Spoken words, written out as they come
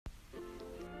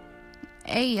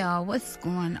Hey y'all, what's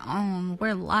going on?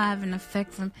 We're live in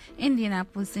effect from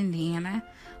Indianapolis, Indiana,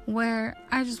 where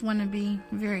I just want to be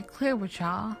very clear with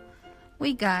y'all.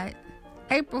 We got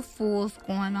April Fools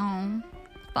going on,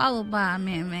 followed by a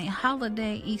man-made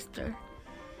holiday, Easter.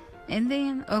 And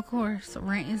then, of course,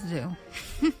 rent is due.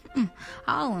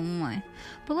 All in one.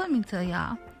 But let me tell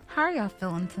y'all, how are y'all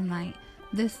feeling tonight?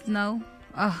 This snow,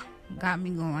 got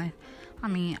me going. I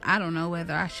mean, I don't know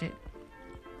whether I should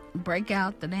break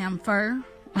out the damn fur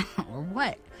or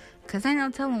what, because ain't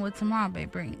no telling what tomorrow may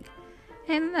bring.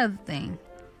 And another thing,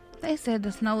 they said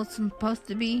the snow was supposed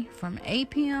to be from 8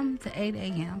 p.m. to 8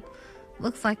 a.m.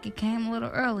 Looks like it came a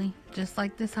little early, just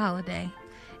like this holiday.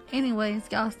 Anyways,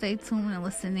 y'all stay tuned and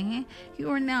listen in. You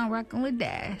are now rocking with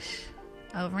Dash.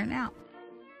 Over and out.